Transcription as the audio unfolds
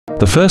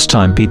The first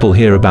time people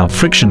hear about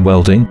friction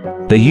welding,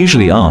 they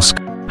usually ask,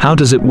 how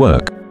does it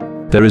work?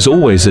 There is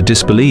always a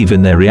disbelief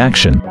in their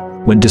reaction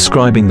when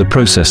describing the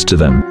process to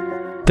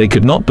them. They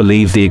could not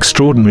believe the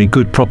extraordinary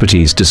good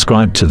properties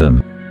described to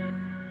them.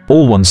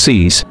 All one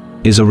sees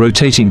is a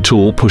rotating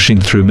tool pushing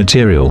through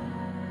material.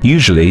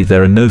 Usually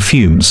there are no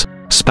fumes,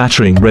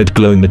 spattering red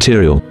glowing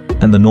material,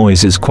 and the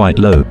noise is quite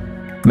low,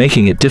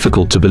 making it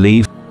difficult to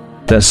believe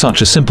that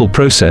such a simple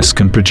process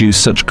can produce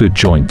such good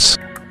joints.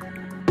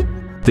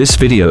 This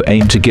video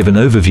aimed to give an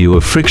overview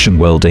of friction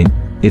welding,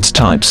 its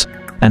types,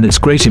 and its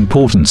great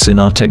importance in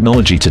our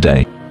technology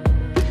today.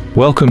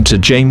 Welcome to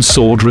James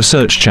Sword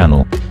Research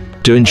Channel.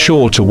 Do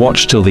ensure to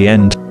watch till the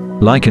end,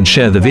 like and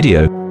share the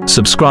video,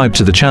 subscribe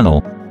to the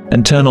channel,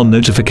 and turn on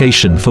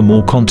notification for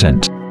more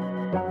content.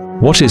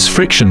 What is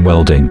friction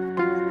welding?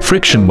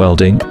 Friction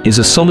welding is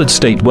a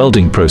solid-state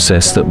welding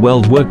process that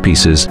welds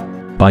workpieces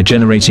by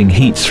generating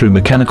heat through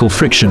mechanical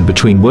friction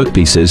between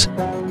workpieces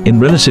in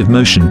relative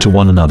motion to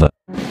one another.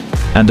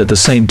 And at the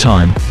same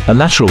time, a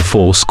lateral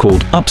force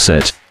called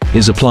upset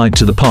is applied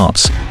to the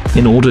parts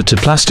in order to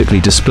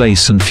plastically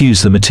displace and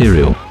fuse the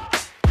material.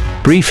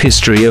 Brief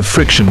history of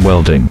friction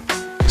welding.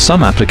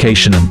 Some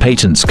application and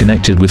patents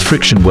connected with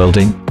friction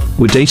welding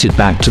were dated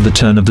back to the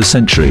turn of the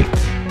century,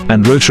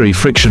 and rotary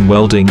friction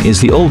welding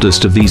is the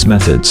oldest of these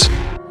methods.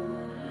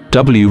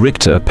 W.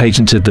 Richter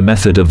patented the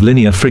method of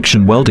linear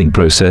friction welding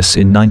process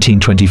in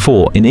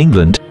 1924 in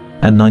England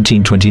and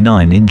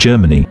 1929 in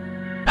Germany.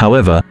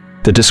 However,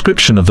 the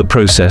description of the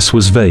process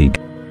was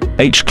vague.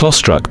 H.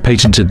 Klostruck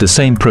patented the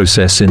same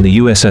process in the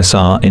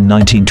USSR in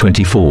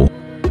 1924.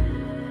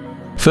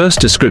 First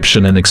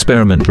description and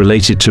experiment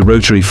related to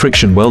rotary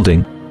friction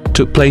welding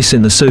took place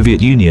in the Soviet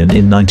Union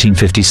in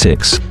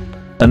 1956.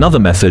 Another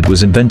method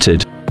was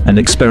invented and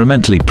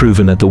experimentally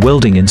proven at the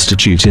Welding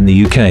Institute in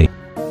the UK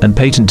and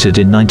patented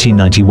in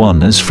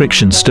 1991 as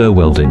friction stir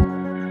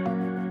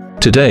welding.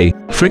 Today,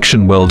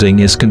 friction welding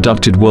is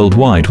conducted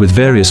worldwide with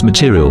various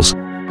materials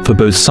for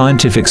both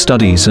scientific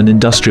studies and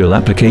industrial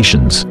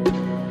applications.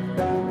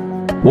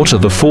 What are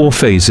the four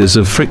phases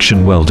of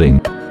friction welding?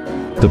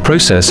 The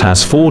process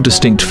has four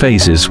distinct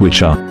phases,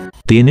 which are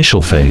the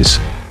initial phase,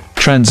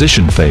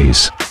 transition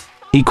phase,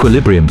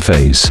 equilibrium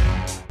phase,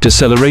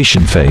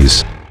 deceleration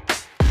phase.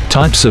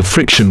 Types of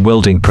friction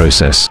welding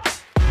process.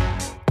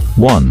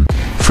 1.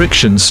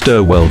 Friction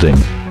stir welding.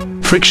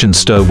 Friction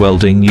stir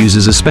welding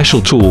uses a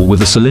special tool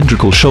with a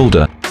cylindrical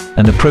shoulder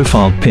and a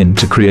profiled pin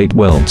to create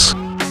welds.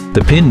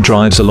 The pin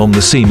drives along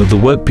the seam of the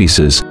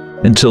workpieces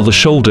until the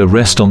shoulder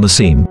rests on the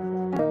seam.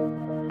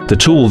 The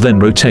tool then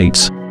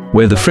rotates,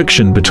 where the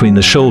friction between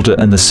the shoulder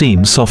and the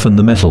seam softens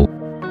the metal.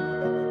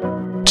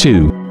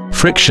 2.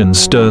 Friction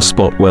stir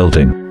spot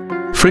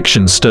welding.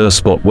 Friction stir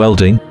spot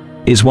welding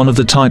is one of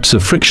the types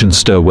of friction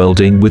stir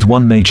welding with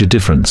one major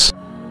difference.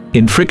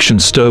 In friction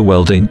stir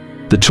welding,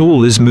 the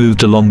tool is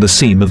moved along the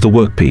seam of the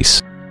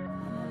workpiece.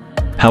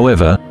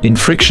 However, in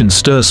friction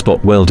stir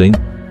spot welding,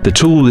 the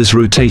tool is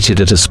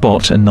rotated at a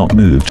spot and not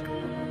moved.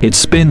 It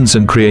spins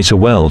and creates a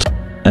weld,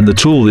 and the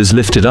tool is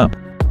lifted up,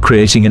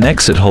 creating an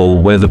exit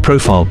hole where the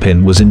profile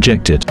pin was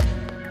injected.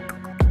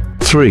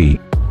 3.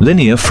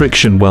 Linear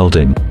friction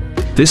welding.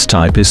 This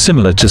type is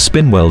similar to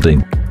spin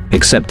welding,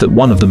 except that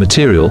one of the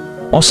material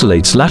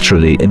oscillates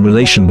laterally in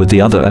relation with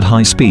the other at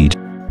high speed,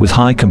 with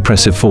high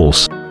compressive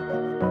force.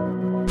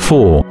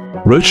 4.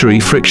 Rotary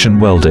friction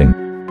welding.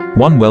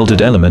 One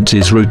welded element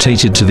is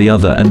rotated to the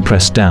other and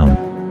pressed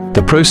down.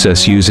 The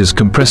process uses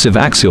compressive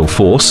axial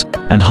force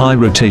and high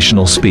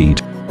rotational speed.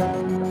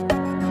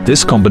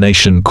 This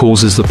combination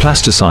causes the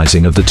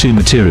plasticizing of the two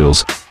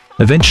materials,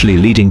 eventually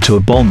leading to a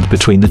bond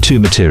between the two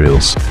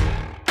materials.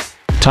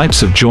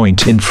 Types of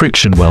joint in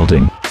friction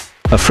welding.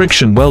 A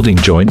friction welding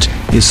joint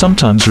is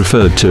sometimes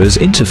referred to as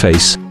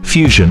interface,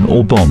 fusion,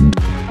 or bond.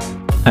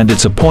 And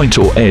it's a point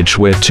or edge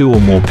where two or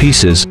more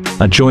pieces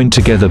are joined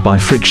together by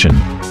friction.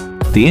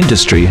 The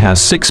industry has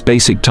 6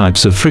 basic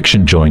types of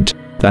friction joint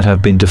that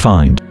have been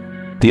defined.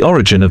 The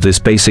origin of this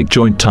basic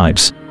joint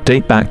types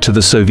date back to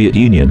the Soviet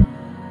Union.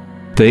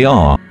 They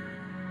are: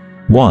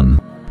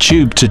 1.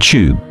 Tube to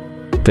tube.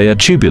 They are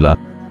tubular,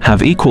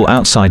 have equal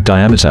outside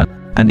diameter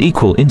and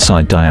equal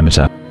inside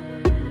diameter.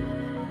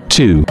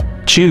 2.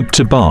 Tube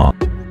to bar.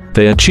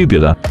 They are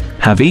tubular,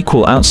 have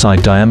equal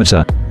outside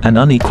diameter and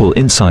unequal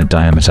inside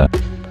diameter.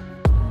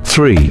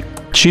 3.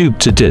 Tube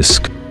to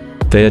disc.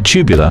 They are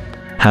tubular,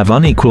 have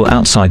unequal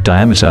outside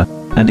diameter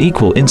and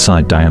equal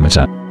inside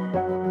diameter.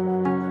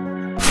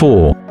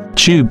 4.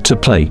 Tube to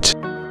plate.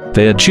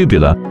 They are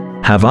tubular,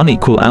 have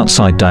unequal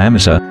outside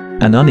diameter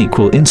and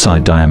unequal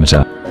inside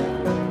diameter.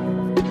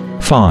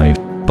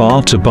 5.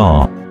 Bar to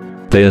bar.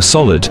 They are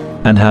solid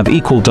and have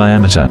equal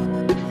diameter.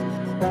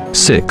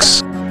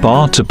 6.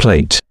 Bar to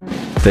plate.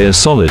 They are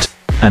solid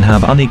and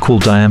have unequal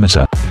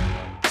diameter.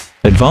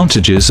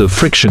 Advantages of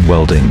friction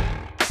welding.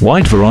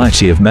 Wide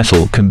variety of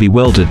metal can be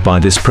welded by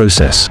this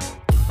process.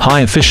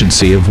 High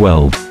efficiency of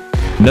weld.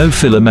 No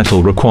filler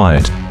metal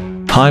required.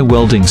 High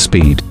welding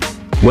speed.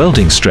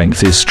 Welding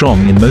strength is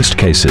strong in most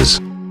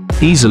cases.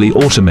 Easily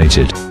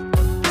automated.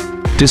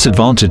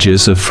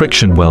 Disadvantages of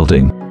friction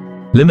welding.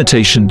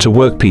 Limitation to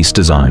workpiece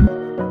design.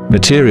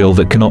 Material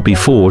that cannot be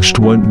forged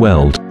won't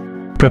weld.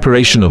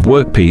 Preparation of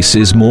workpiece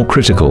is more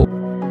critical.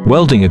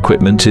 Welding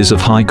equipment is of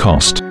high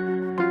cost.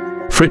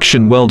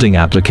 Friction welding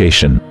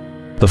application.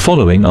 The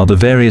following are the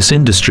various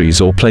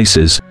industries or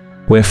places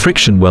where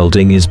friction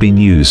welding is being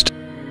used.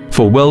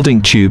 For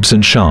welding tubes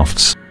and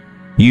shafts.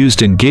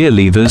 Used in gear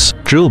levers,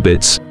 drill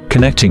bits,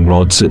 connecting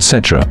rods,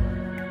 etc.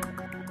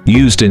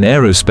 Used in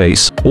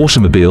aerospace,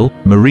 automobile,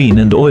 marine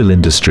and oil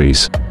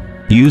industries.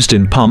 Used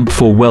in pump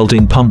for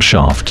welding pump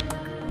shaft.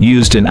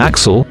 Used in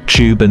axle,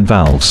 tube and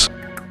valves.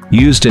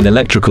 Used in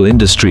electrical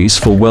industries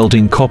for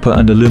welding copper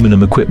and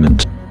aluminum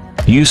equipment.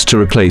 Used to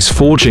replace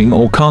forging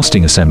or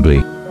casting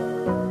assembly.